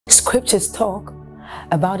scriptures talk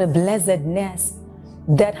about a blessedness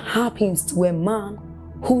that happens to a man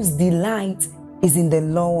whose delight is in the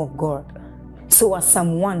law of God. So as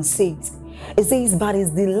Psalm 1 says, it says, but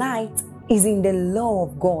his delight is in the law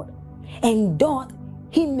of God, and doth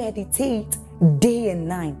he meditate day and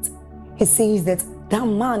night. He says that that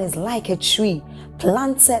man is like a tree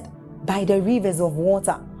planted by the rivers of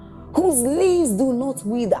water, whose leaves do not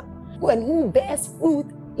wither, and who bears fruit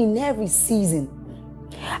in every season.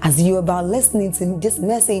 As you're about listening to this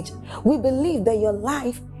message, we believe that your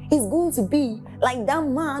life is going to be like that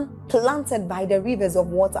man planted by the rivers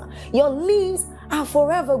of water. Your leaves are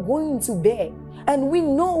forever going to bear. And we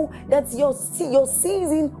know that your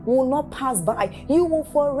season will not pass by. You will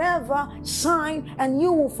forever shine and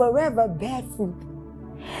you will forever bear fruit.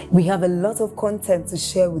 We have a lot of content to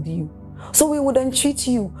share with you. So we would entreat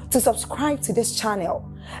you to subscribe to this channel,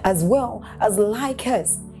 as well as like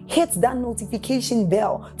us. Hit that notification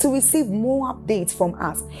bell to receive more updates from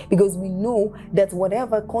us, because we know that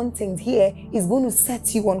whatever content here is going to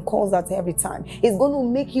set you on course at every time. It's going to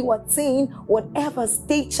make you attain whatever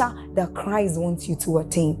stature that Christ wants you to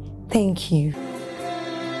attain. Thank you.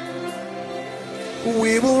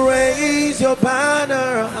 We will raise your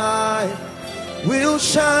banner high. We'll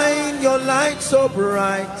shine your light so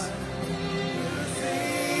bright.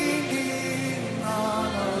 Singing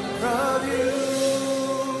honor of you.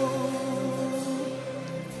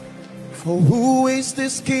 For who is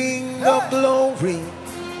this King of glory?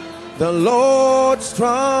 The Lord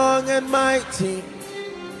strong and mighty,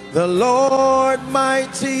 the Lord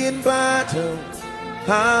mighty in battle.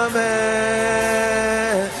 Amen.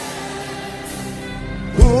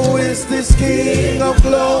 Who is this King of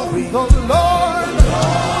glory? The Lord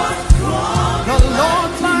strong, the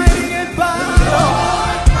Lord mighty in battle.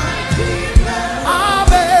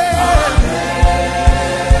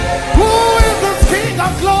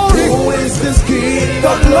 Who is this King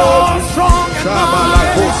of Lord strong and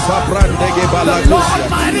mighty, the Lord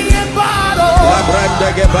mighty in battle?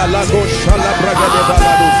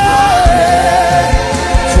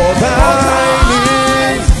 For thine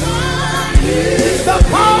is the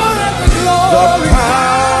power and the glory, the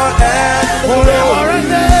power and forever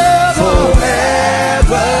and ever,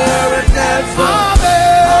 forever and ever.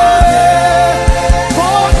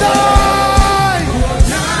 For thine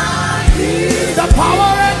is the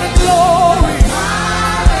power and the glory,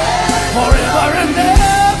 forever and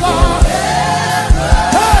ever.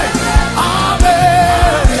 Hey, amen.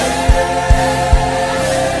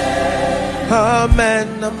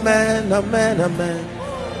 Amen, amen, amen.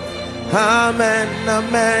 Amen,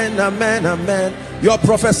 amen, amen, amen. You're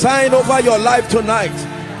prophesying over your life tonight.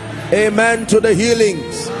 Amen to the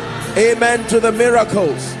healings. Amen to the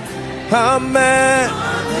miracles. Amen.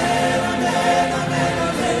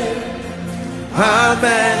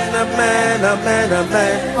 Amen, amen, amen,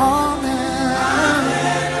 amen.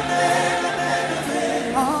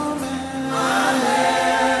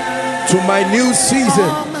 To my new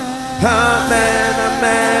season. Amen,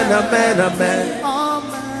 amen, amen, amen.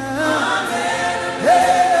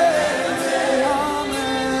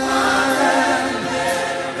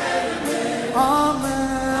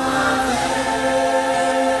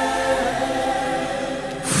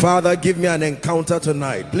 Father, give me an encounter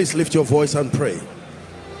tonight. Please lift your voice and pray.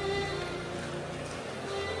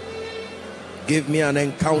 Give me an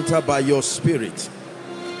encounter by your spirit.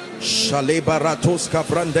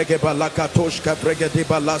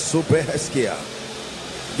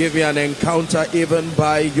 Give me an encounter even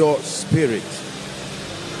by your spirit.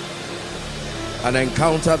 An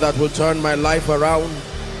encounter that will turn my life around.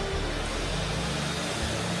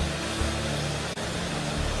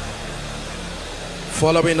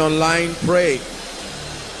 Following online, pray.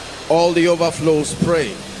 All the overflows,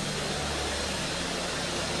 pray.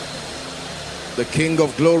 The King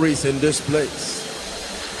of glory is in this place.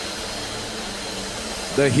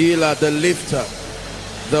 The healer, the lifter,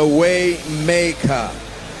 the way maker,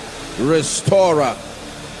 restorer.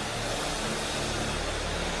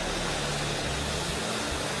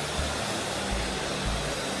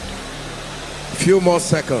 Few more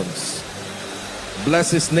seconds.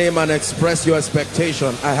 Bless his name and express your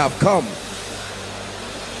expectation. I have come.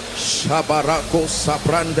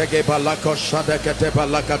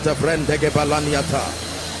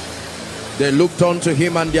 They looked unto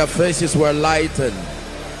him and their faces were lightened.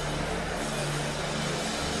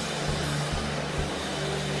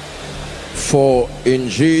 For in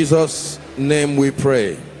Jesus' name we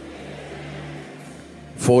pray.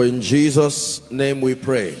 For in Jesus' name we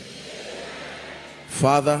pray.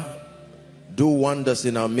 Father, do wonders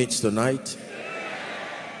in our midst tonight,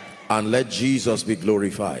 and let Jesus be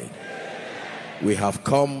glorified. We have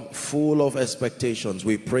come full of expectations.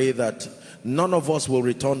 We pray that none of us will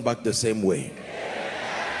return back the same way.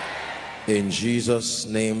 In Jesus'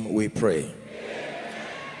 name we pray.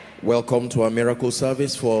 Welcome to our miracle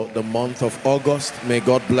service for the month of August. May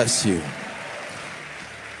God bless you.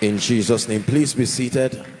 In Jesus' name, please be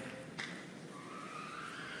seated.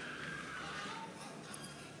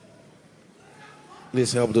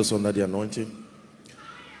 Please help those under the anointing.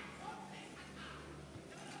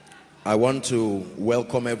 I want to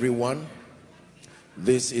welcome everyone.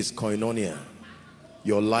 This is Koinonia.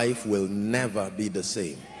 Your life will never be the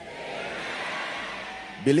same.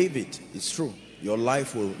 Believe it, it's true. Your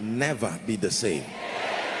life will never be the same.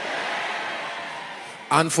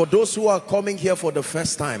 And for those who are coming here for the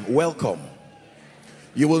first time, welcome.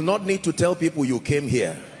 You will not need to tell people you came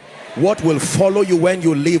here. What will follow you when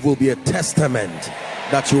you leave will be a testament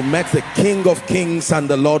that you met the King of Kings and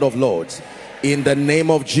the Lord of Lords. In the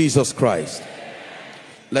name of Jesus Christ.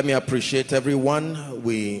 Let me appreciate everyone.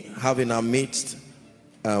 We have in our midst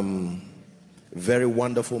very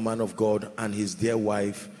wonderful man of God and his dear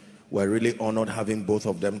wife. We're really honored having both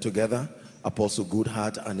of them together. Apostle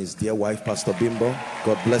Goodheart and his dear wife, Pastor Bimbo.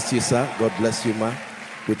 God bless you, sir. God bless you, ma.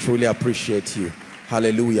 We truly appreciate you.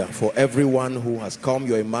 Hallelujah. For everyone who has come,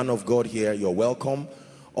 you're a man of God here. You're welcome.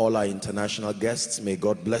 All our international guests, may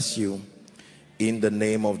God bless you. In the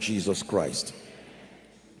name of Jesus Christ.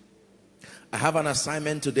 I have an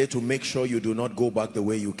assignment today to make sure you do not go back the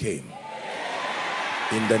way you came.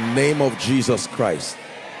 In the name of Jesus Christ.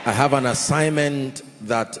 I have an assignment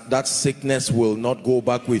that sickness will not go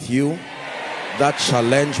back with you. That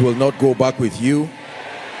challenge will not go back with you.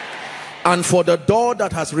 And for the door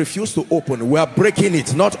that has refused to open, we are breaking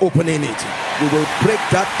it, not opening it. We will break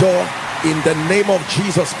that door in the name of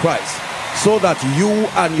Jesus Christ, so that you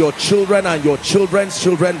and your children and your children's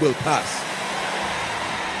children will pass.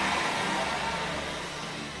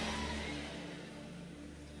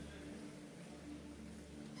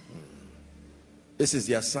 This is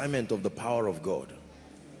the assignment of the power of God,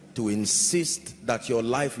 to insist that your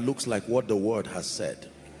life looks like what the word has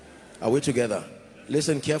said. Are we together?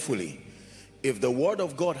 Listen carefully. If the word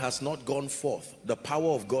of God has not gone forth, the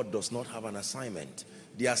power of God does not have an assignment.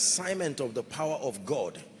 The assignment of the power of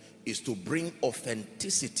God is to bring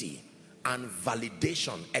authenticity and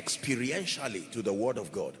validation experientially to the word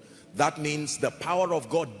of God. That means the power of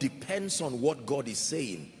God depends on what God is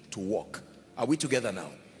saying to work. Are we together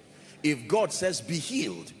now? If God says be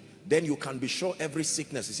healed, then you can be sure every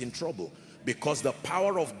sickness is in trouble, because the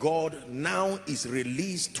power of God now is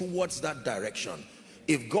released towards that direction.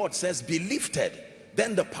 If God says be lifted,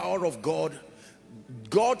 then the power of God,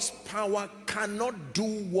 God's power cannot do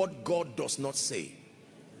what God does not say.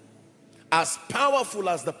 As powerful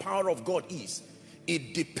as the power of God is,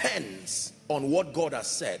 it depends on what God has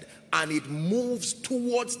said, and it moves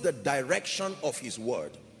towards the direction of his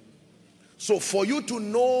word. So for you to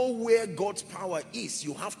know where God's power is,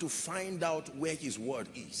 you have to find out where his word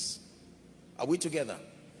is. Are we together?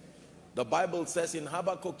 The Bible says in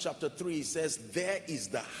Habakkuk chapter 3, it says, there is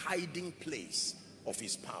the hiding place of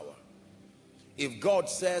his power. If God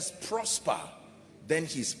says prosper, then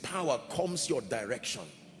his power comes your direction.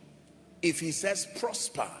 If he says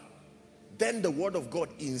prosper, then the word of God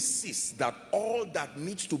insists that all that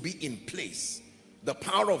needs to be in place, the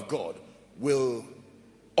power of God will,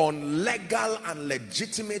 on legal and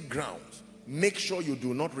legitimate grounds, make sure you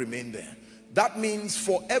do not remain there. That means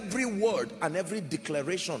for every word and every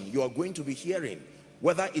declaration you are going to be hearing,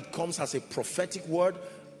 whether it comes as a prophetic word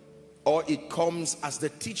or it comes as the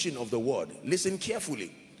teaching of the word, listen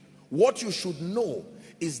carefully. What you should know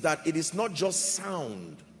is that it is not just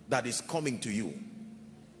sound that is coming to you.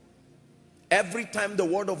 Every time the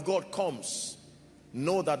word of God comes,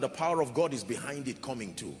 know that the power of God is behind it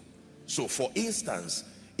coming too. So for instance,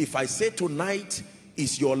 if I say tonight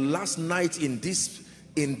is your last night in this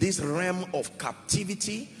realm of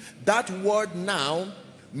captivity, that word now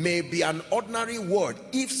may be an ordinary word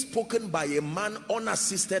if spoken by a man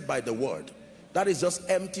unassisted by the word. That is just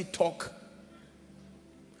empty talk.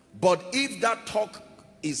 But if that talk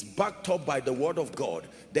is backed up by the word of God,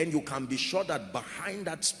 then you can be sure that behind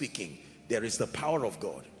that speaking there is the power of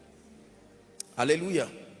God. Hallelujah.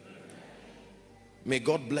 May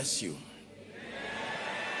God bless you.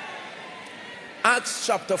 Acts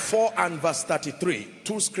chapter 4 and verse 33,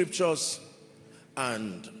 two scriptures,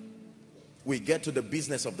 and we get to the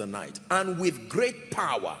business of the night. And with great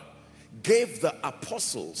power gave the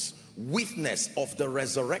apostles witness of the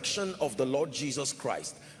resurrection of the Lord Jesus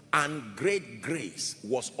Christ, and great grace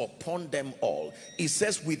was upon them all. It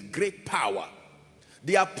says with great power.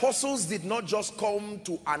 The apostles did not just come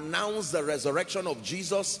to announce the resurrection of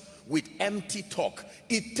Jesus with empty talk.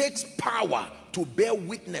 It takes power to bear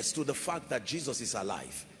witness to the fact that Jesus is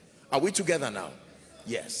alive. Are we together now?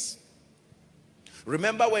 Yes.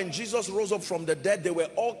 Remember when Jesus rose up from the dead, there were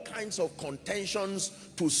all kinds of contentions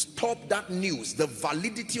to stop that news, the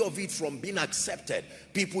validity of it from being accepted.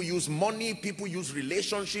 People use money, people use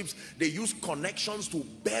relationships, they use connections to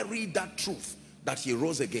bury that truth that he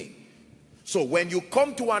rose again. So when you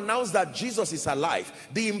come to announce that Jesus is alive,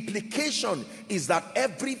 the implication is that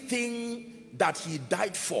everything that he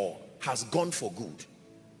died for has gone for good.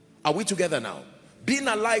 Are we together now? Being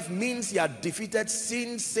alive means he had defeated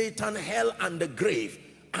sin, Satan, hell, and the grave,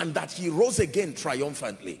 and that he rose again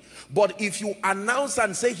triumphantly. But if you announce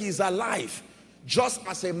and say he is alive just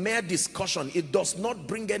as a mere discussion, it does not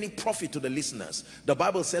bring any profit to the listeners. The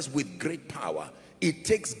Bible says with great power. It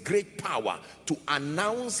takes great power to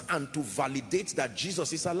announce and to validate that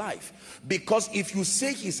Jesus is alive. Because if you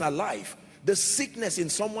say he's alive, the sickness in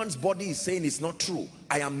someone's body is saying it's not true.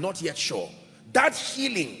 I am not yet sure. That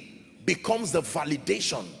healing becomes the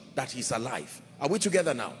validation that he's alive. Are we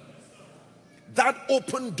together now? That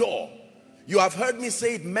open door. You have heard me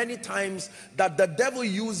say it many times that the devil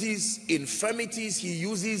uses infirmities, he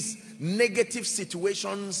uses negative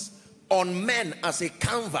situations on men as a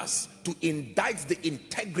canvas to indict the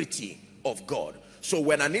integrity of God. So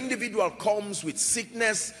when an individual comes with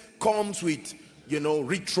sickness, comes with,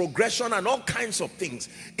 retrogression and all kinds of things,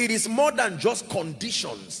 it is more than just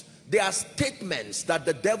conditions. There are statements that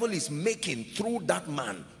the devil is making through that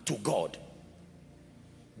man to God.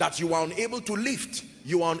 That you are unable to lift,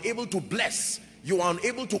 you are unable to bless, you are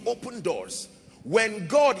unable to open doors. When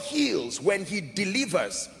God heals, when he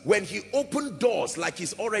delivers, when he opens doors like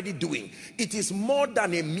he's already doing, it is more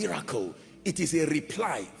than a miracle. It is a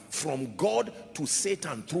reply from God to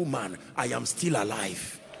Satan through man. I am still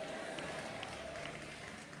alive.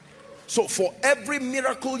 So for every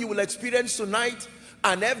miracle you will experience tonight,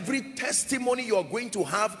 and every testimony you are going to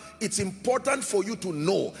have, it's important for you to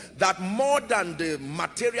know that more than the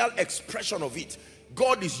material expression of it,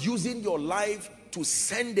 God is using your life to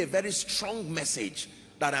send a very strong message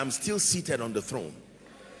that I'm still seated on the throne.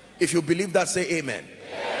 If you believe that, say amen.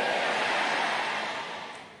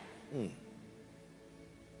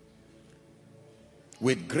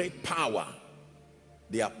 With great power,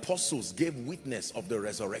 the apostles gave witness of the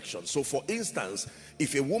resurrection. So for instance,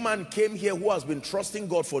 if a woman came here who has been trusting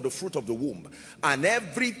God for the fruit of the womb, and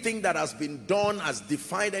everything that has been done has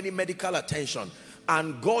defied any medical attention,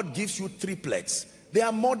 and God gives you triplets, there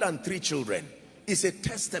are more than 3 children. It's a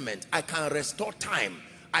testament. I can restore time.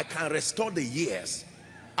 I can restore the years.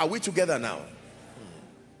 Are we together now?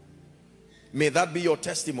 May that be your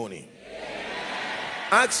testimony.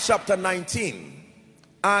 Acts chapter 19.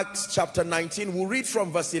 Acts chapter 19, we'll read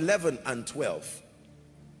from verse 11 and 12.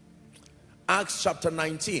 Acts chapter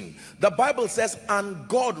 19. The Bible says, and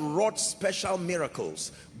God wrought special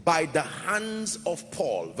miracles by the hands of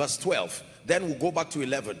Paul. Verse 12. Then we'll go back to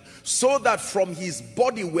 11. So that from his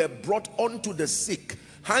body were brought unto the sick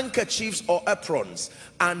handkerchiefs or aprons,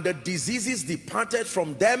 and the diseases departed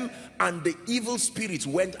from them, and the evil spirits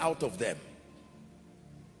went out of them.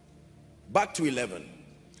 Back to 11.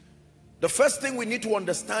 The first thing we need to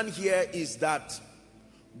understand here is that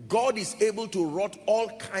God is able to wrought all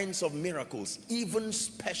kinds of miracles, even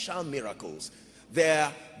special miracles.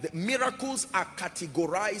 The miracles are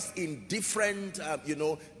categorized in different,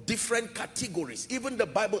 different categories. Even the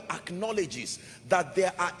Bible acknowledges that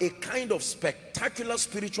there are a kind of spectacular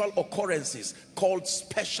spiritual occurrences called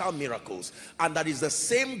special miracles. And that is the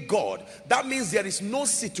same God. That means there is no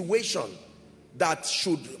situation that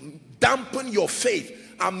should dampen your faith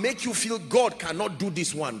and make you feel God cannot do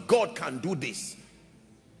this one. God can do this.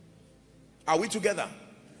 Are we together?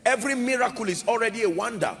 Every miracle is already a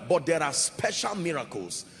wonder, but there are special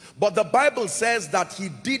miracles. But the Bible says that he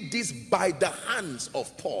did this by the hands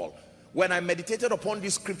of Paul. When I meditated upon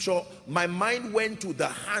this scripture, my mind went to the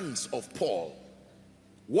hands of Paul.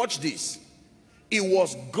 Watch this. It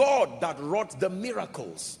was God that wrought the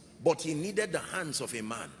miracles, but he needed the hands of a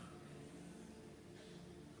man.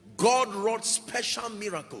 God wrought special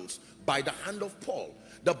miracles by the hand of Paul.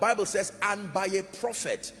 The Bible says, and by a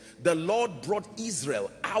prophet, the Lord brought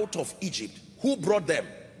Israel out of Egypt. Who brought them?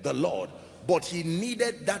 The Lord. But he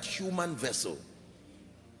needed that human vessel.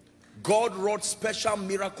 God wrought special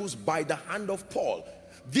miracles by the hand of Paul.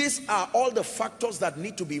 These are all the factors that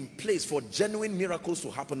need to be in place for genuine miracles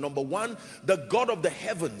to happen. Number one, the God of the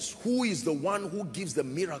heavens, who is the one who gives the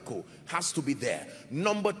miracle, has to be there.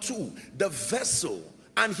 Number two, the vessel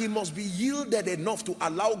and he must be yielded enough to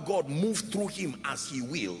allow God move through him as he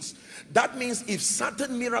wills. That means if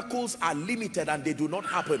certain miracles are limited and they do not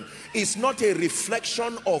happen, it's not a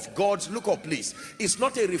reflection of God's, look up please, it's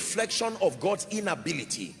not a reflection of God's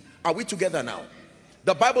inability. Are we together now?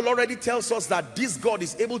 The Bible already tells us that this God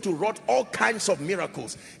is able to wrought all kinds of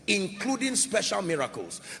miracles, including special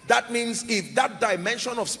miracles. That means if that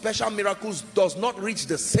dimension of special miracles does not reach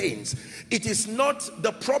the saints, it is not,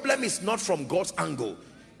 the problem is not from God's angle.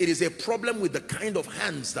 It is a problem with the kind of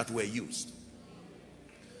hands that were used.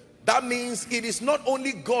 That means it is not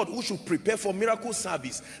only God who should prepare for miracle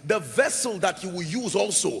service. The vessel that you will use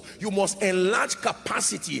also, you must enlarge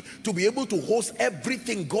capacity to be able to host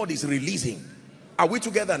everything God is releasing. Are we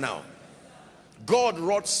together now? God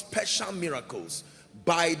wrought special miracles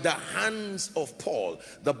by the hands of Paul.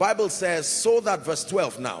 The Bible says, so that, verse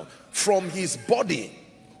 12 now, from his body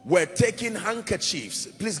were taken handkerchiefs.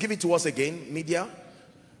 Please give it to us again, media.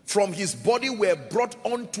 From his body were brought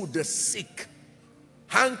unto the sick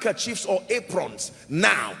handkerchiefs or aprons.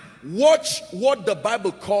 Now, watch what the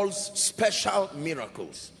Bible calls special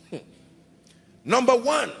miracles. Number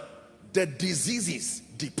one, the diseases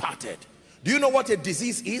departed. Do you know what a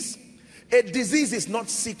disease is? A disease is not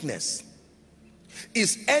sickness.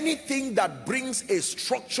 It's anything that brings a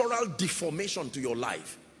structural deformation to your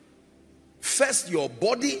life. First, your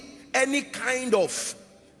body, any kind of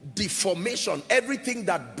deformation, everything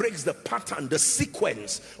that breaks the pattern, the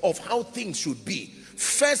sequence of how things should be.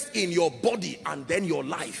 First in your body and then your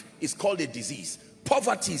life is called a disease.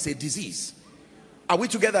 Poverty is a disease. Are we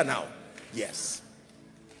together now? Yes.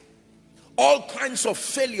 All kinds of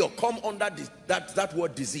failure come under that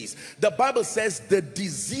word disease. The Bible says the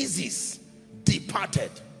diseases departed.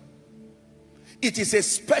 It is a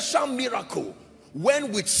special miracle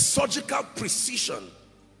when with surgical precision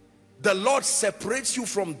the Lord separates you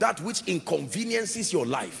from that which inconveniences your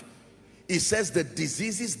life. It says the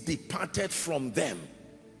diseases departed from them.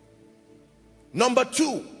 Number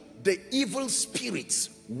two, the evil spirits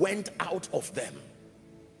went out of them.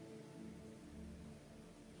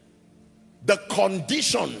 The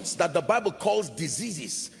conditions that the Bible calls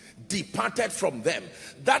diseases departed from them.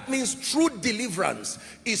 That means true deliverance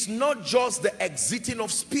is not just the exiting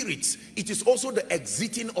of spirits, it is also the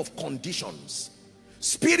exiting of conditions.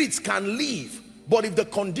 Spirits can leave, but if the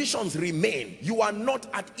conditions remain, you are not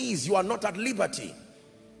at ease, you are not at liberty.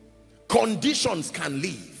 Conditions can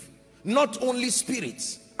leave, not only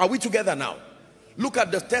spirits. Are we together now? Look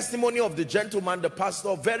at the testimony of the gentleman, the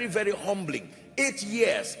pastor, very, very humbling. 8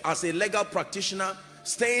 years as a legal practitioner,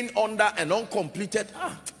 staying under an uncompleted,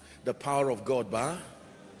 the power of God, bah.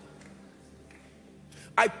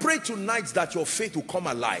 I pray tonight that your faith will come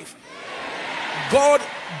alive. God,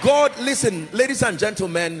 listen, ladies and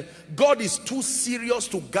gentlemen, God is too serious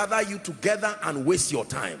to gather you together and waste your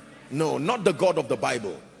time. No, not the God of the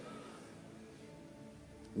Bible.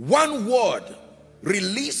 One word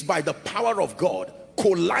released by the power of God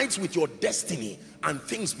collides with your destiny and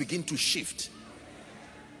things begin to shift.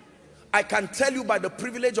 I can tell you by the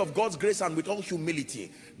privilege of God's grace and with all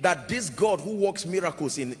humility that this God who works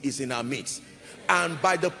miracles is in our midst. And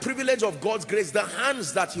by the privilege of God's grace, the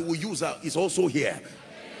hands that he will use is also here.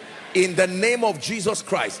 In the name of Jesus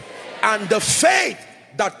Christ. And the faith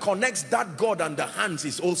that connects that God and the hands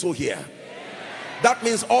is also here. That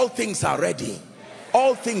means all things are ready.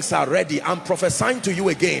 All things are ready. I'm prophesying to you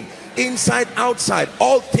again. Inside, outside,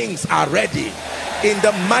 all things are ready. In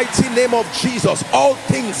the mighty name of Jesus, all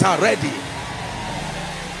things are ready.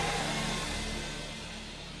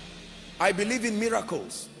 I believe in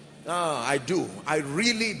miracles. I do. I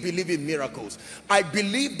really believe in miracles. I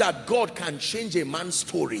believe that God can change a man's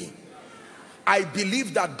story. I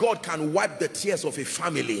believe that God can wipe the tears of a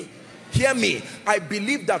family. Hear me. I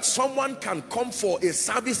believe that someone can come for a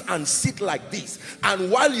service and sit like this,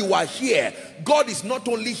 and while you are here, God is not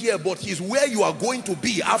only here, but he's where you are going to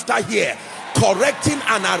be after here, correcting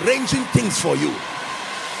and arranging things for you.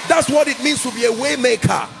 That's what it means to be a way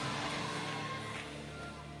maker.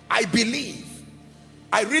 I believe.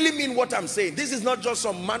 I really mean what I'm saying. This is not just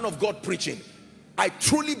some man of God preaching. I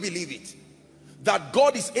truly believe it. That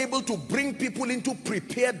God is able to bring people into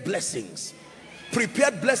prepared blessings.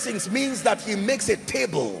 Prepared blessings means that he makes a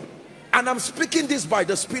table. And I'm speaking this by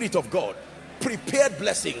the Spirit of God. Prepared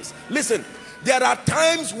blessings. Listen, there are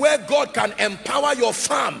times where God can empower your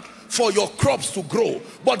farm for your crops to grow.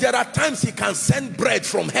 But there are times he can send bread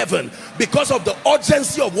from heaven because of the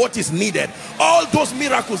urgency of what is needed. All those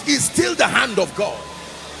miracles is still the hand of God.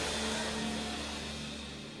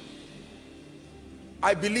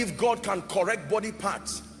 I believe God can correct body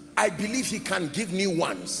parts. I believe he can give new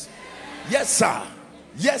ones. Yes, sir.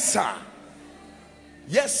 Yes, sir.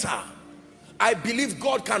 Yes, sir. I believe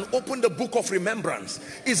God can open the book of remembrance.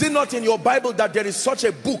 Is it not in your Bible that there is such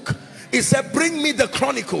a book? He said, bring me the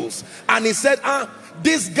Chronicles. And he said,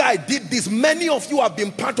 this guy did this. Many of you have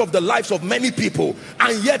been part of the lives of many people,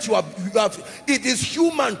 and yet you have it is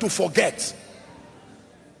human to forget.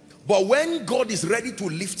 But when God is ready to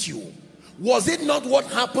lift you, was it not what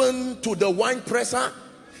happened to the wine presser?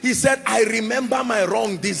 He said, I remember my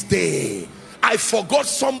wrong this day. I forgot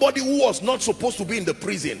somebody who was not supposed to be in the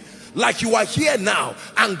prison. Like you are here now,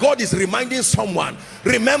 and God is reminding someone,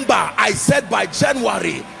 remember I said by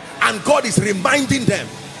January, and God is reminding them.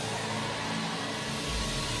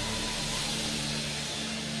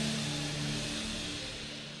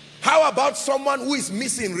 How about someone who is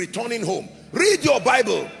missing, returning home? Read your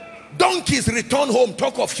Bible. Donkeys return home.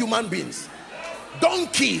 Talk of human beings.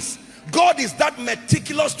 Donkeys. God is that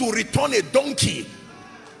meticulous to return a donkey.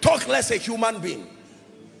 Talk less a human being.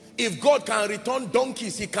 If God can return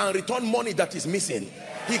donkeys, he can return money that is missing.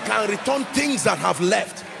 He can return things that have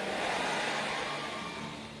left.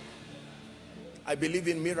 I believe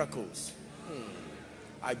in miracles.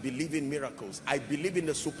 I believe in miracles. I believe in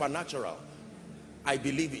the supernatural. I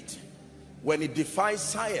believe it. When it defies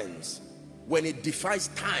science, when it defies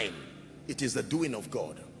time, it is the doing of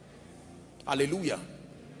God. Hallelujah.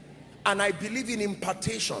 And I believe in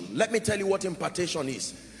impartation. Let me tell you what impartation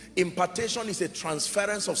is. Impartation is a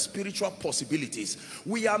transference of spiritual possibilities.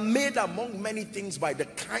 We are made among many things by the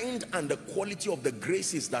kind and the quality of the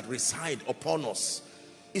graces that reside upon us.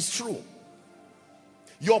 It's true.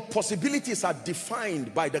 Your possibilities are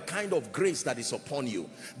defined by the kind of grace that is upon you.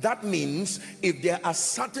 That means if there are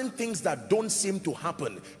certain things that don't seem to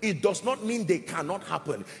happen, it does not mean they cannot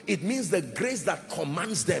happen. It means the grace that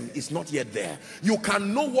commands them is not yet there. You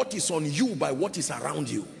can know what is on you by what is around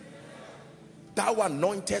you. Thou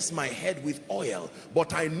anointest my head with oil,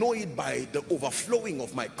 but I know it by the overflowing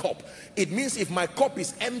of my cup. It means if my cup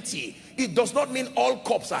is empty, it does not mean all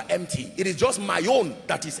cups are empty. It is just my own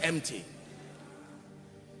that is empty.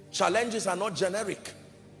 Challenges are not generic.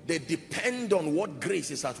 They depend on what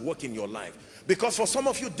grace is at work in your life. Because for some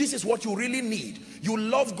of you, this is what you really need. You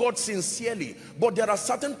love God sincerely, but there are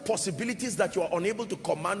certain possibilities that you are unable to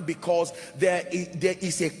command because there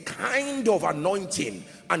is a kind of anointing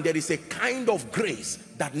and there is a kind of grace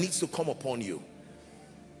that needs to come upon you.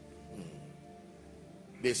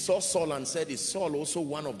 They saw Saul and said, is Saul also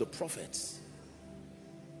one of the prophets?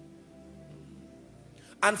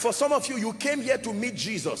 And for some of you, you came here to meet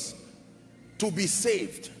Jesus, to be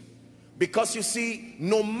saved. Because you see,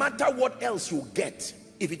 no matter what else you get,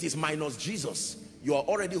 if it is minus Jesus, you are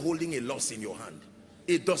already holding a loss in your hand.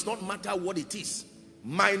 It does not matter what it is.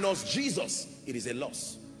 Minus Jesus, it is a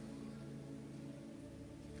loss.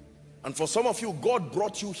 And for some of you, God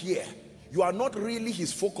brought you here. You are not really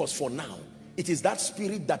his focus for now. It is that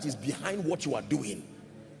spirit that is behind what you are doing.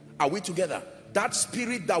 Are we together? That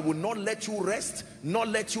spirit that will not let you rest, not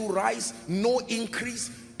let you rise, no increase,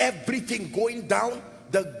 everything going down.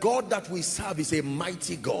 The God that we serve is a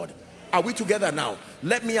mighty God. Are we together now?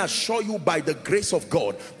 Let me assure you by the grace of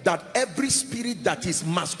God that every spirit that is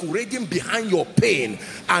masquerading behind your pain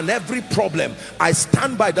and every problem, I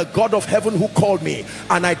stand by the God of heaven who called me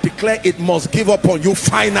and I declare it must give up on you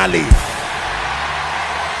finally.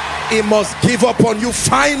 It must give up on you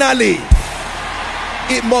finally.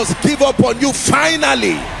 It must give up on you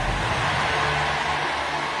finally.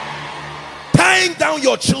 Tying down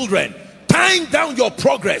your children, tying down your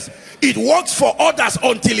progress. It works for others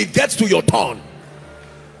until it gets to your turn.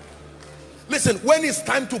 Listen, when it's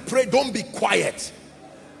time to pray, don't be quiet.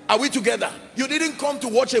 Are we together? You didn't come to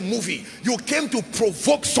watch a movie. You came to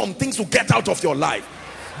provoke some things to get out of your life.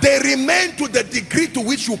 They remain to the degree to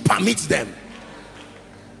which you permit them.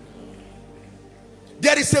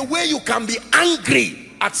 There is a way you can be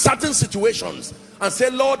angry at certain situations and say,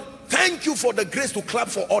 Lord, thank you for the grace to clap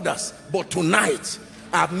for others. But tonight,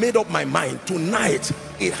 I've made up my mind. Tonight,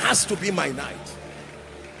 it has to be my night.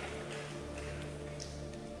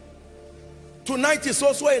 Tonight is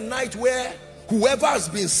also a night where whoever has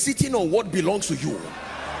been sitting on what belongs to you,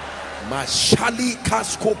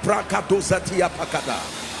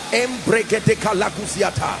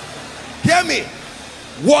 hear me,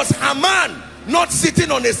 was Haman not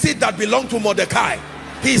sitting on a seat that belonged to Mordecai?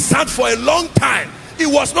 He sat for a long time. It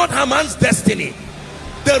was not Haman's destiny.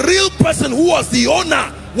 The real person who was the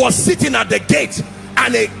owner was sitting at the gate,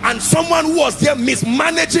 and someone who was there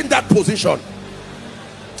mismanaging that position.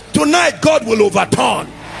 Tonight God will overturn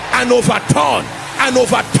and overturn and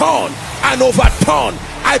overturn and overturn.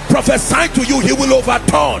 I prophesy to you, he will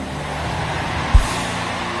overturn.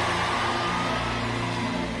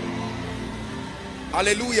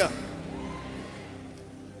 Hallelujah.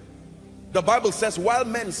 The Bible says while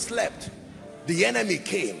men slept, the enemy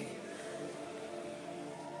came.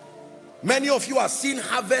 Many of you have seen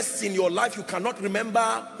harvests in your life. You cannot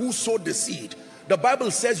remember who sowed the seed. The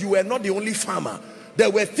Bible says you were not the only farmer. There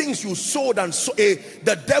were things you sowed, and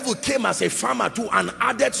the devil came as a farmer too and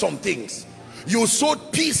added some things. You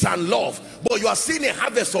sowed peace and love, but you are seeing a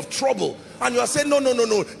harvest of trouble, and you are saying, no,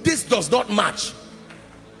 this does not match.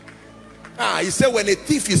 He said when a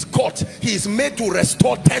thief is caught, he is made to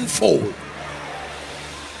restore tenfold.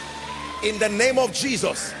 In the name of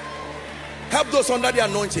Jesus, help those under the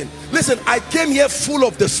anointing. Listen, I came here full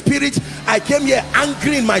of the Spirit. I came here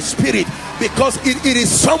angry in my spirit, because it is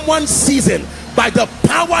someone's season by the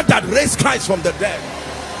power that raised Christ from the dead.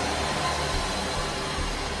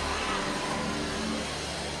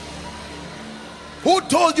 Who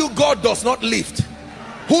told you God does not lift?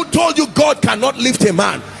 Who told you God cannot lift a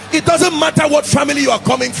man? It doesn't matter what family you are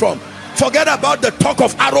coming from. Forget about the talk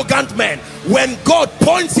of arrogant men. When God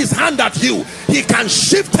points his hand at you, he can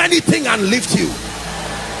shift anything and lift you.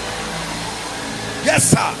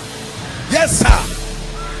 Yes, sir. Yes, sir.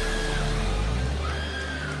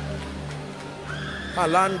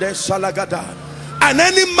 And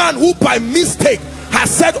any man who by mistake has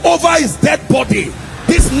said over his dead body,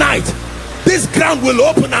 this night this ground will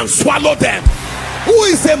open and swallow them. Who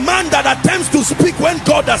is a man that attempts to speak when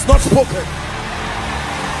God has not spoken?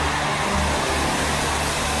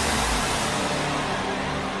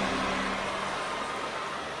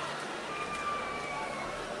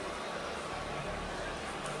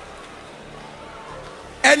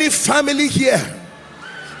 Any family here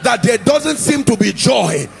that there doesn't seem to be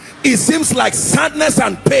joy, it seems like sadness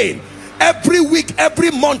and pain. Every week,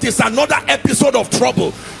 every month is another episode of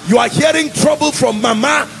trouble. You are hearing trouble from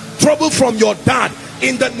mama, trouble from your dad.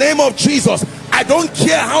 In the name of Jesus, I don't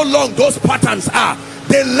care how long those patterns are,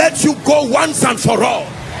 they let you go once and for all.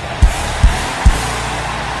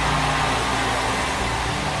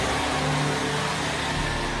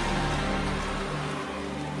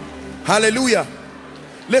 Hallelujah.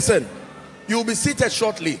 Listen, you'll be seated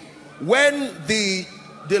shortly. When the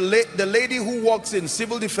lady who works in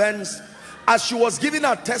civil defense, as she was giving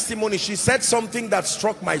her testimony, she said something that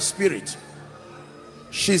struck my spirit.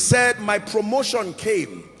 She said, my promotion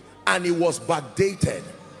came and it was backdated,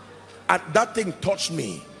 and that thing touched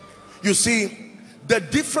me. You see, the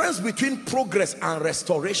difference between progress and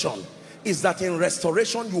restoration is that in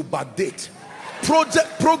restoration you backdate.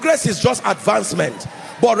 Progress is just advancement,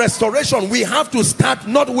 but restoration, we have to start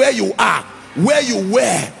not where you are, where you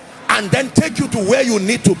were, and then take you to where you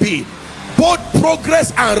need to be. Both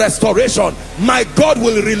progress and restoration, my God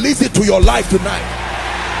will release it to your life tonight.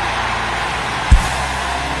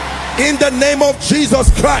 In the name of Jesus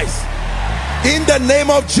Christ. In the name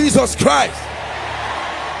of Jesus Christ.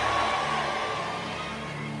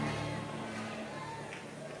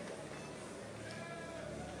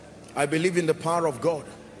 I believe in the power of God.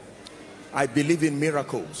 I believe in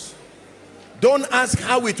miracles. Don't ask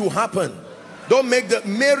how it will happen. Don't make the...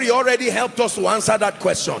 Mary already helped us to answer that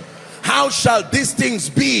question. How shall these things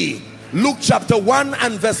be? Luke chapter 1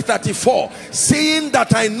 and verse 34. Seeing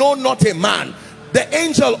that I know not a man. The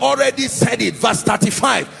angel already said it. Verse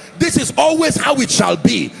 35. This is always how it shall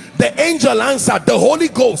be. The angel answered, the Holy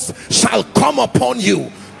Ghost shall come upon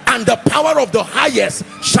you, and the power of the highest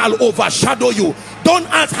shall overshadow you. Don't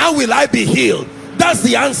ask, how will I be healed? That's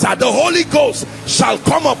the answer. The Holy Ghost shall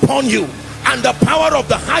come upon you, and the power of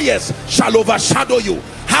the highest shall overshadow you.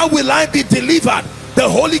 How will I be delivered? The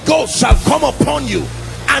Holy Ghost shall come upon you,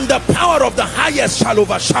 and the power of the highest shall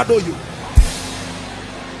overshadow you.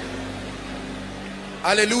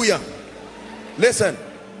 Hallelujah. Listen,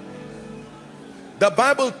 the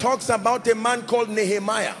Bible talks about a man called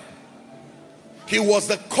Nehemiah. He was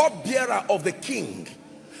the cupbearer of the king,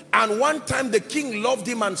 and one time the king loved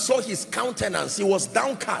him and saw his countenance. He was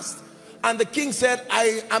downcast, and the king said,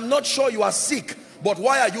 I am not sure you are sick, but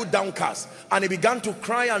why are you downcast? And he began to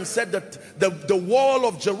cry and said that the wall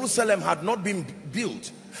of Jerusalem had not been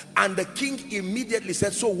built. And the king immediately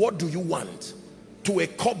said, so what do you want? To a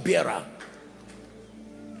cupbearer.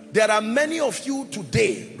 There are many of you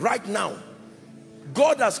today, right now,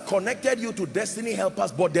 God has connected you to destiny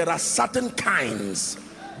helpers, but there are certain kinds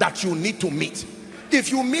that you need to meet.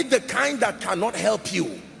 If you meet the kind that cannot help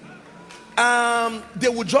you, they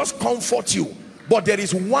will just comfort you. But there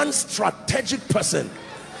is one strategic person.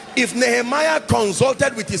 If Nehemiah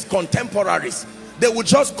consulted with his contemporaries, they would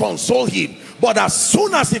just console him. But as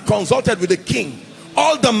soon as he consulted with the king,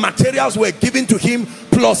 all the materials were given to him,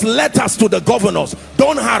 plus letters to the governors.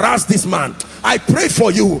 Don't harass this man. I pray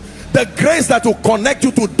for you, the grace that will connect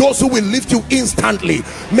you to those who will lift you instantly,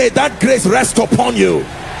 may that grace rest upon you.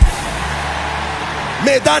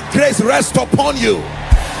 May that grace rest upon you.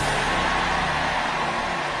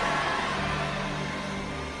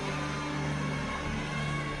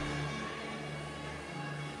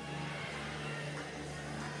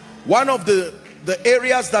 One of the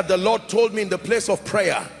areas that the Lord told me in the place of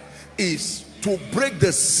prayer is to break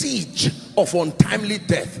the siege of untimely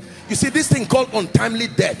death. You see, this thing called untimely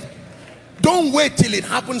death, don't wait till it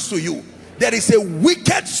happens to you. There is a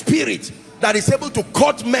wicked spirit that is able to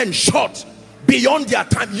cut men short beyond their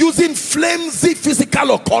time using flimsy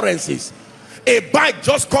physical occurrences. A bike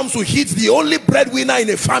just comes to hit the only breadwinner in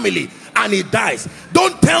a family and he dies.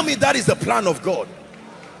 Don't tell me that is the plan of God.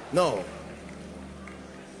 No.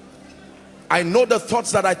 I know the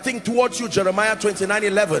thoughts that I think towards you, Jeremiah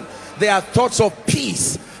 29:11. They are thoughts of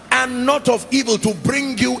peace and not of evil, to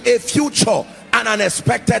bring you a future and an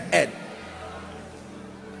expected end.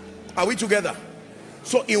 Are we together?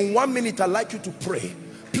 So in 1 minute, I'd like you to pray.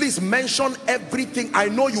 Please mention everything. I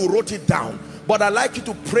know you wrote it down, but I'd like you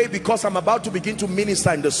to pray because I'm about to begin to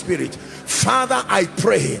minister in the spirit. Father, I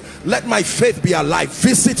pray, let my faith be alive.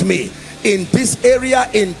 Visit me in this area,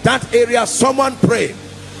 in that area. Someone pray.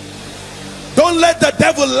 Don't let the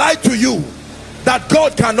devil lie to you that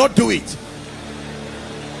God cannot do it.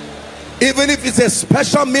 Even if it's a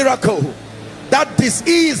special miracle, that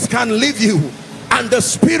disease can leave you and the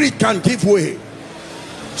spirit can give way.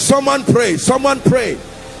 Someone pray. Someone pray.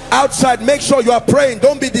 Outside, make sure you are praying.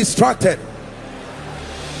 Don't be distracted.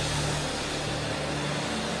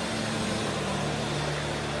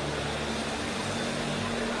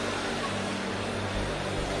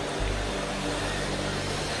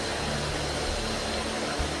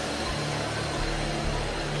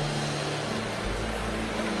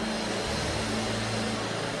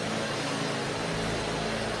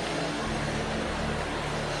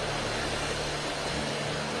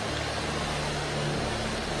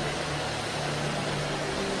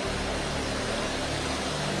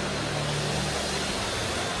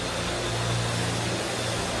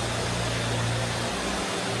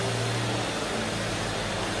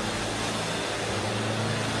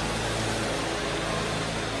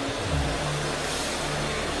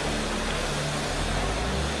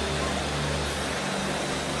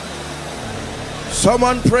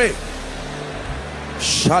 Someone pray.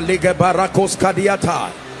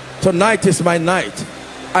 Tonight is my night.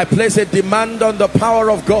 I place a demand on the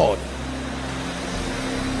power of God.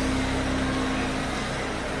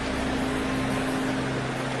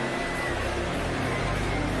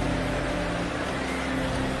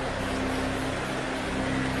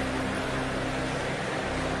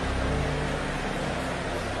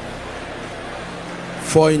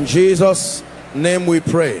 For in Jesus' name we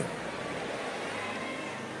pray.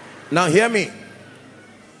 Now hear me.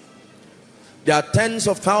 There are tens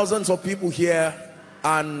of thousands of people here,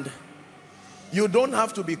 and you don't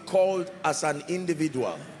have to be called as an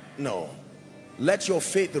individual. No. Let your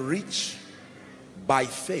faith reach by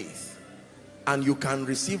faith, and you can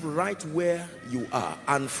receive right where you are.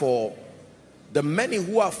 And for the many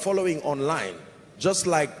who are following online, just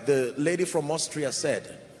like the lady from Austria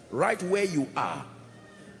said, right where you are,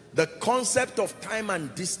 the concept of time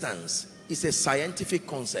and distance is a scientific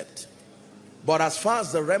concept. But as far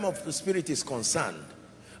as the realm of the spirit is concerned,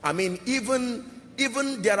 I mean, even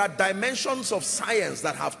there are dimensions of science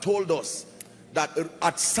that have told us that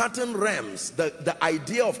at certain realms, the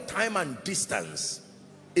idea of time and distance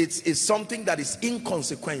is something that is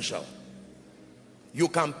inconsequential. You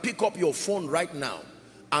can pick up your phone right now,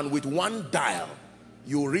 and with one dial,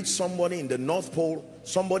 you reach somebody in the North Pole,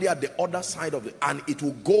 somebody at the other side of it, and it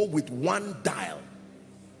will go with one dial.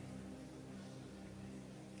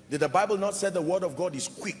 Did the Bible not say the word of God is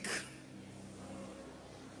quick?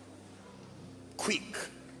 Quick.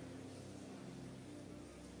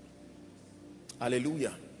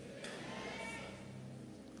 Hallelujah.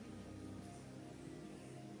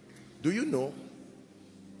 Do you know,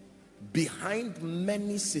 behind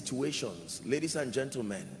many situations, ladies and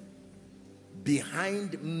gentlemen,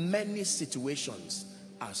 behind many situations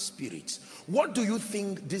are spirits. What do you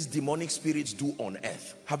think these demonic spirits do on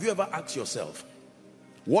earth? Have you ever asked yourself,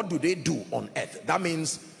 what do they do on earth? That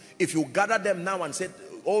means if you gather them now and say,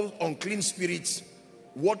 all unclean spirits,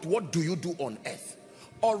 what do you do on earth?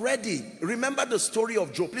 Already, remember the story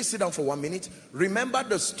of Job. Please sit down for 1 minute. Remember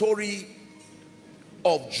the story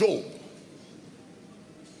of Job.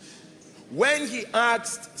 When he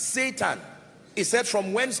asked Satan, he said,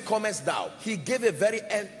 from whence comest thou? He gave a very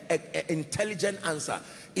intelligent answer.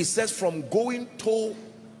 He says, from going to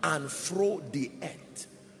and fro the earth.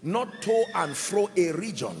 Not to and fro a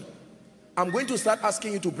region. I'm going to start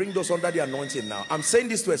asking you to bring those under the anointing now. I'm saying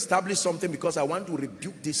this to establish something because I want to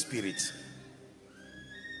rebuke these spirits.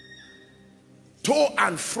 To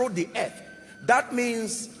and fro the earth. That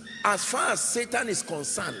means as far as Satan is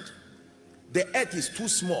concerned, the earth is too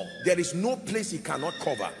small. There is no place he cannot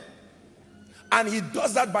cover. And he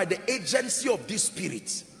does that by the agency of these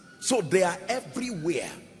spirits. So they are everywhere.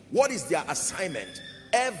 What is their assignment?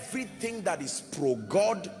 Everything that is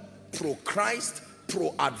pro-God, pro-Christ,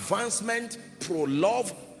 pro-advancement,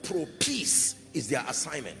 pro-love, pro-peace is their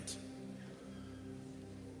assignment.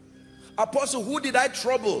 Apostle, who did I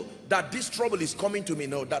trouble that this trouble is coming to me?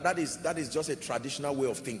 No, that is just a traditional way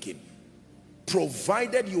of thinking.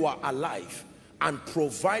 Provided you are alive and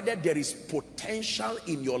provided there is potential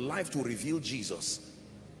in your life to reveal Jesus,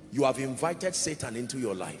 you have invited Satan into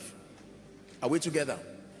your life. Are we together?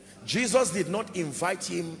 Jesus did not invite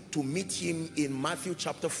him to meet him in Matthew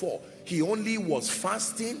chapter 4. He only was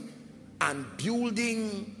fasting and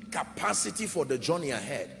building capacity for the journey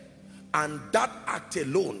ahead. And that act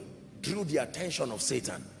alone drew the attention of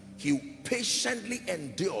Satan. He patiently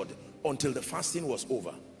endured until the fasting was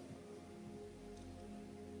over.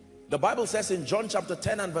 The Bible says in John chapter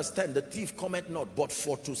 10 and verse 10, the thief cometh not but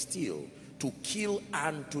for to steal, to kill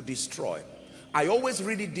and to destroy. I always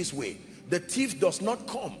read it this way. The thief does not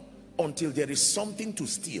come until there is something to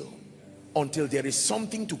steal, until there is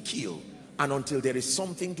something to kill, and until there is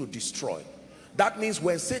something to destroy. That means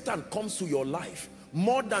when Satan comes to your life,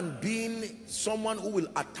 more than being someone who will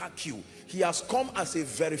attack you, he has come as a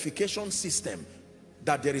verification system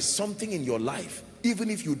that there is something in your life, even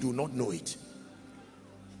if you do not know it.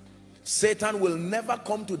 Satan will never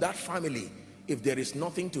come to that family if there is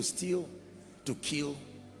nothing to steal, to kill,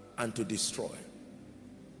 and to destroy.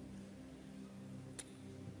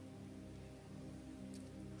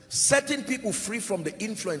 Setting people free from the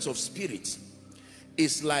influence of spirits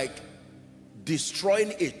is like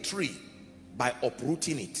destroying a tree by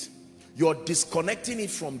uprooting it. You're disconnecting it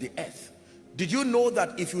from the earth. Did you know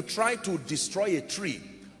that if you try to destroy a tree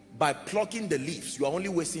by plucking the leaves, you are only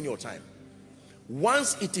wasting your time?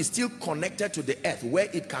 Once it is still connected to the earth where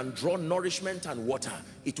it can draw nourishment and water,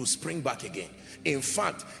 it will spring back again. In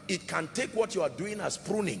fact, it can take what you are doing as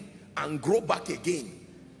pruning and grow back again.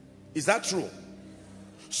 Is that true?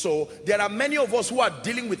 So there are many of us who are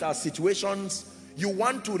dealing with our situations. You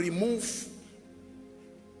want to remove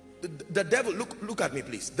the devil. Look at me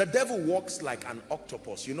please. The devil walks like an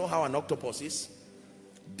octopus. You know how an octopus is?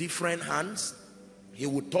 Different hands. He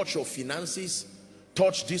will touch your finances,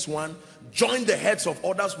 touch this one, join the heads of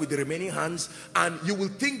others with the remaining hands, and you will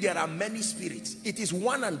think there are many spirits. It is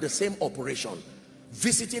one and the same operation,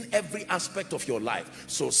 visiting every aspect of your life.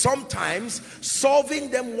 So sometimes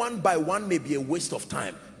solving them one by one may be a waste of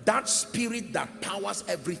time. That spirit that powers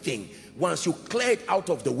everything, once you clear it out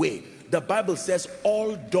of the way, the Bible says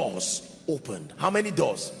all doors opened. How many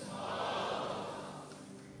doors?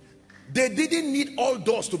 They didn't need all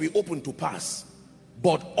doors to be open to pass,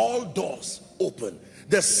 but all doors open.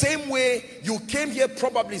 The same way you came here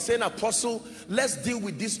probably saying, Apostle, let's deal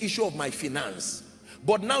with this issue of my finance.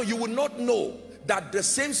 But now you will not know that the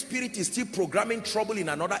same spirit is still programming trouble in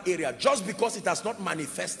another area just because it has not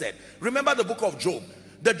manifested. Remember the book of Job.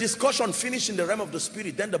 The discussion finished in the realm of the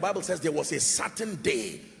spirit. Then the Bible says there was a certain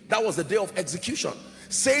day. That was the day of execution.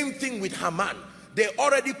 Same thing with Haman. They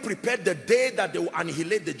already prepared the day that they will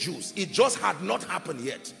annihilate the Jews. It just had not happened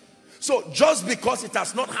yet. So just because it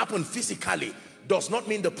has not happened physically does not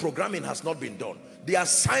mean the programming has not been done. The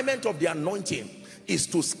assignment of the anointing is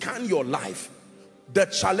to scan your life. The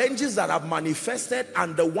challenges that have manifested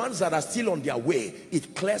and the ones that are still on their way,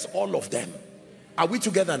 it clears all of them. Are we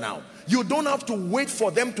together now? You don't have to wait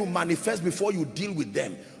for them to manifest before you deal with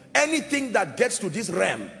them. Anything that gets to this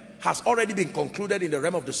realm has already been concluded in the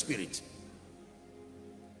realm of the spirit.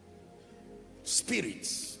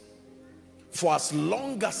 Spirits. For as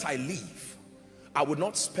long as I live, I will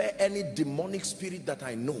not spare any demonic spirit that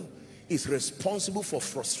I know is responsible for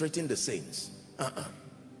frustrating the saints.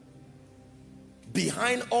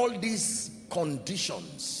 Behind all these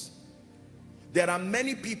conditions, there are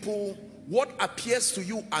many people. What appears to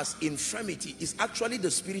you as infirmity is actually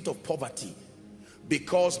the spirit of poverty,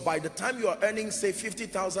 because by the time you are earning say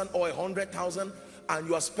 50,000 or 100,000 and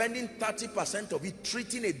you are spending 30% of it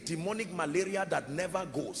treating a demonic malaria that never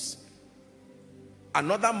goes,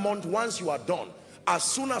 another month once you are done, as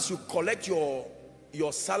soon as you collect your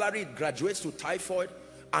salary, it graduates to typhoid,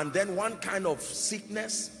 and then one kind of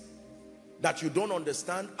sickness that you don't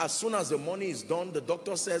understand. As soon as the money is done, the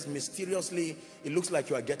doctor says mysteriously it looks like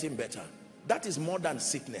you are getting better. That is more than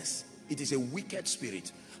sickness. It is a wicked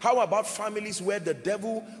spirit. How about families where the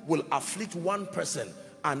devil will afflict one person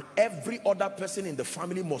and every other person in the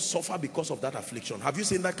family must suffer because of that affliction? Have you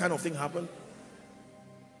seen that kind of thing happen?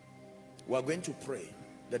 We are going to pray.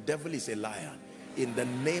 The devil is a liar. in the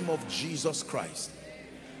name of Jesus Christ.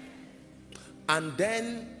 And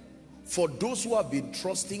then for those who have been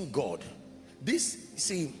trusting God, this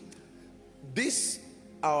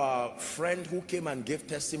our friend who came and gave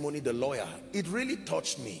testimony, the lawyer, it really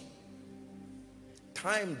touched me.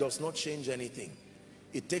 Time does not change anything.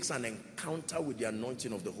 It takes an encounter with the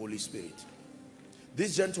anointing of the Holy Spirit.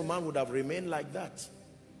 This gentleman would have remained like that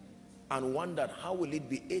and wondered, how will it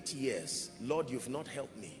be 8 years? Lord, you've not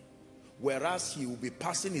helped me. Whereas he will be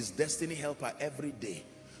passing his destiny helper every day.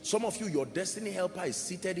 Some of you, your destiny helper is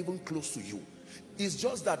seated even close to you. It's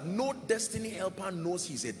just that no destiny helper knows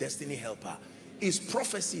he's a destiny helper. It's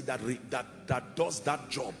prophecy that does that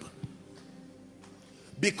job.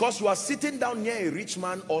 Because you are sitting down near a rich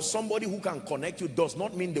man or somebody who can connect you does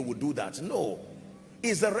not mean they will do that. No.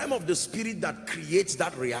 It's the realm of the spirit that creates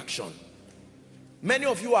that reaction. Many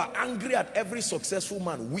of you are angry at every successful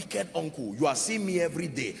man, wicked uncle. You are seeing me every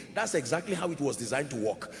day. That's exactly how it was designed to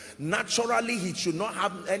work. Naturally, he should not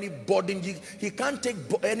have any burden. He can't take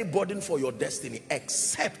any burden for your destiny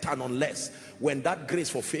except and unless when that grace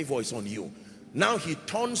for favor is on you. Now he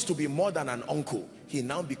turns to be more than an uncle. He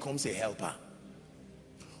now becomes a helper.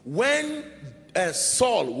 When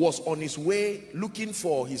Saul was on his way looking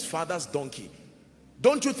for his father's donkey,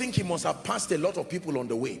 don't you think he must have passed a lot of people on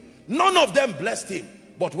the way? None of them blessed him.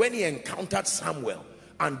 But when he encountered Samuel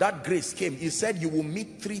and that grace came, he said, you will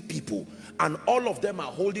meet 3 people and all of them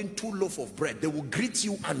are holding 2 loaves of bread. They will greet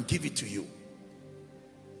you and give it to you.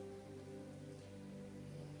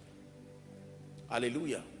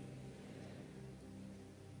 Hallelujah.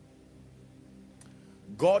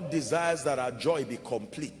 God desires that our joy be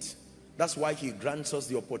complete. That's why he grants us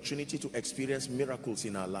the opportunity to experience miracles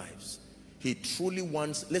in our lives. He truly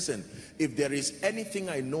wants, listen, if there is anything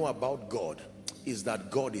I know about God, is that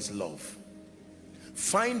God is love.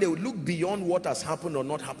 Find a look beyond what has happened or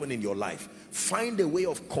not happened in your life. Find a way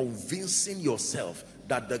of convincing yourself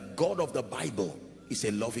that the God of the Bible is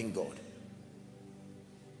a loving God.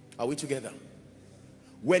 Are we together?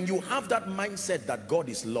 When you have that mindset that God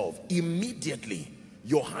is love, immediately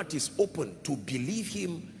your heart is open to believe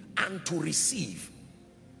him and to receive.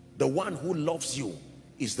 The one who loves you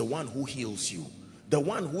is the one who heals you. The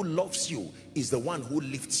one who loves you is the one who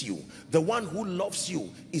lifts you. The one who loves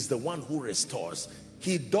you is the one who restores.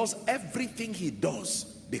 He does everything he does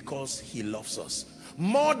because he loves us.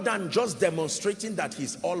 More than just demonstrating that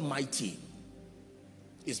he's almighty,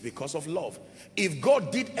 it's because of love. If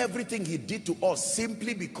God did everything he did to us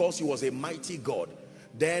simply because he was a mighty God,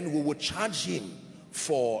 then we would charge him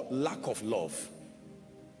for lack of love.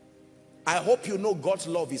 I hope you know God's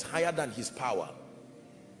love is higher than his power.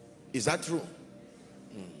 Is that true?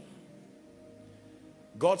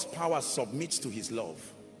 God's power submits to his love.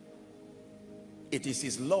 It is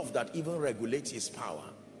his love that even regulates his power.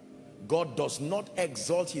 God does not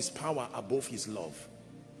exalt his power above his love.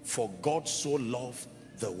 For God so loved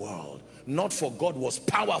the world. Not for God was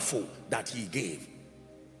powerful that he gave.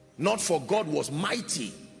 Not for God was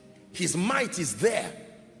mighty. His might is there.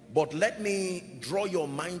 But let me draw your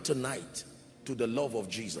mind tonight to the love of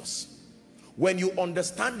Jesus. When you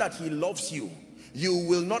understand that he loves you, you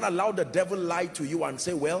will not allow the devil lie to you and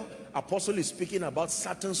say, well, Apostle is speaking about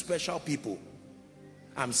certain special people.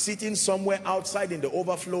 I'm sitting somewhere outside in the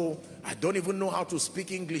overflow. I don't even know how to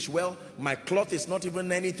speak English well. My cloth is not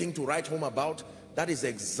even anything to write home about. That is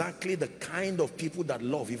exactly the kind of people that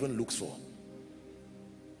love even looks for.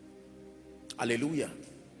 Hallelujah.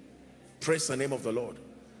 Praise the name of the Lord.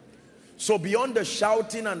 So beyond the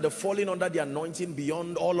shouting and the falling under the anointing,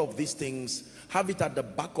 beyond all of these things, have it at the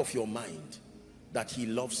back of your mind that he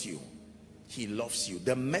loves you. He loves you.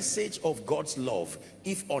 The message of God's love,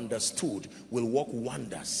 if understood, will work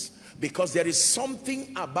wonders. Because there is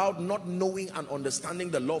something about not knowing and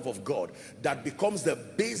understanding the love of God that becomes the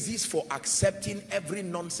basis for accepting every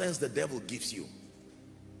nonsense the devil gives you.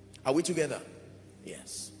 Are we together?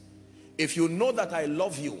 Yes. If you know that I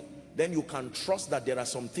love you, then you can trust that there are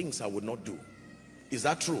some things I would not do. Is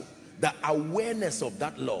that true? The awareness of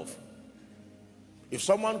that love. If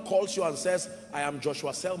someone calls you and says, I am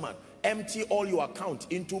Joshua Selman, empty all your account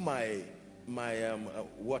into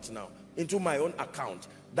into my own account.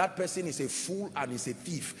 That person is a fool and is a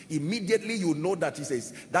thief. Immediately you know that is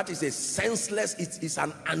a senseless, it's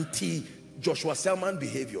an anti-Joshua Selman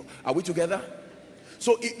behavior. Are we together?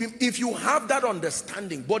 So if you have that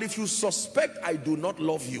understanding, but if you suspect I do not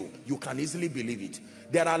love you, you can easily believe it.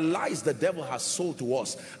 There are lies the devil has sold to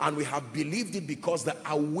us, and we have believed it because the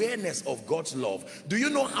awareness of God's love. Do you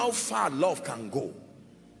know how far love can go?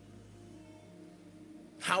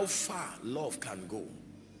 How far love can go.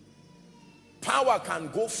 Power can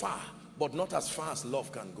go far, but not as far as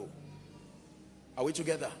love can go. Are we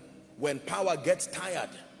together? When power gets tired,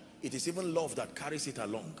 it is even love that carries it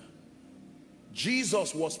along.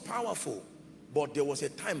 Jesus was powerful, but there was a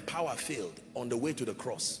time power failed on the way to the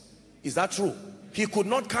cross. Is that true? He could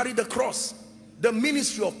not carry the cross. The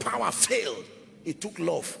ministry of power failed. It took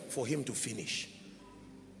love for him to finish.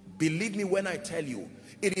 Believe me when I tell you,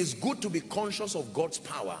 it is good to be conscious of God's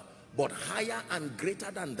power, but higher and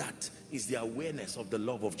greater than that is the awareness of the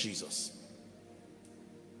love of Jesus.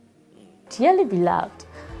 Dearly beloved,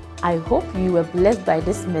 I hope you were blessed by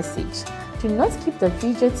this message. Do not keep the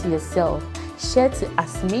video to yourself. Share to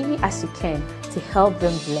as many as you can to help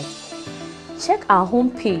them bless. Check our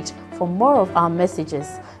homepage for more of our messages.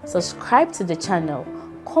 Subscribe to the channel,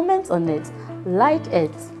 comment on it, like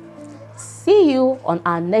it. See you on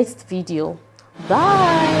our next video.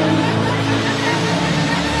 Bye.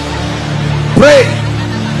 Pray,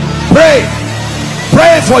 pray,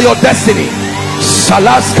 pray for your destiny.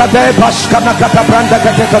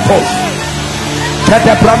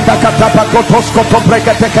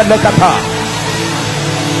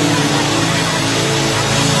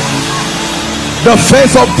 The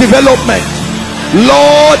phase of development.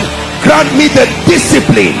 Lord, grant me the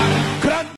discipline